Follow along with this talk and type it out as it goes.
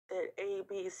A,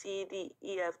 B, C, D,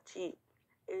 E, F, G,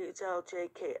 H, L, J,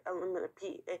 K, L, M, N,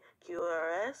 P, A, Q,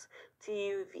 R, S, T,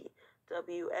 U, V,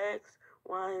 W, X,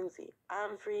 Y, and Z.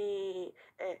 I'm free.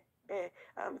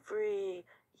 I'm free.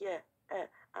 Yeah,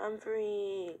 I'm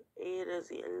free. A to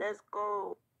Z. Let's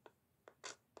go.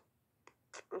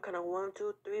 I'm kind of 1,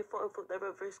 2, 3, 4, flip the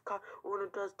reverse card. 1,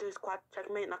 2, 3, squat,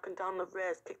 checkmate, knocking down the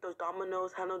rest. Kick those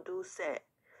dominoes, handle, do, set.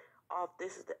 Off,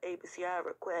 this is the ABC I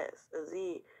request. A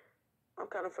Z. I'm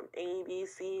counting from A, B,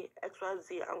 C, X, Y,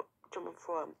 Z. I'm jumping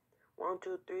from 1,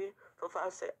 2, 3, 4,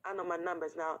 5, 6. I know my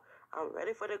numbers now. I'm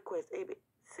ready for the quiz. A, B,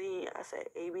 C. I said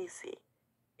A, B, C.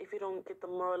 If you don't get the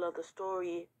moral of the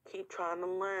story, keep trying to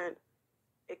learn.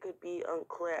 It could be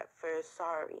unclear at first,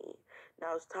 sorry.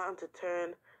 Now it's time to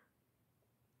turn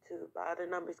to by the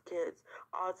numbers, kids.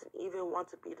 Odds and even want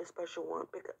to be the special one.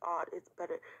 Pick an odd, it's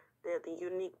better. They're the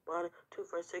unique one. 2,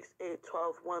 4, 6, 8,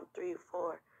 12, 1, 3,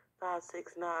 4, 5,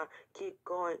 6, 9. Keep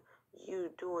going.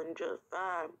 You doing just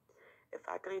fine. If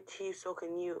I can achieve, so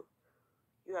can you.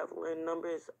 You have learned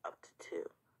numbers up to 2.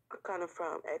 I'm counting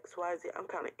from X, Y, Z. I'm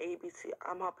counting A, B, C.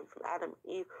 I'm hopping from Adam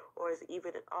and Eve, or is it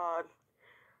even and odd?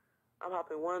 I'm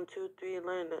hopping 1, 2, 3,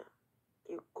 learn to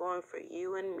keep going for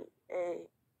you and me. Hey.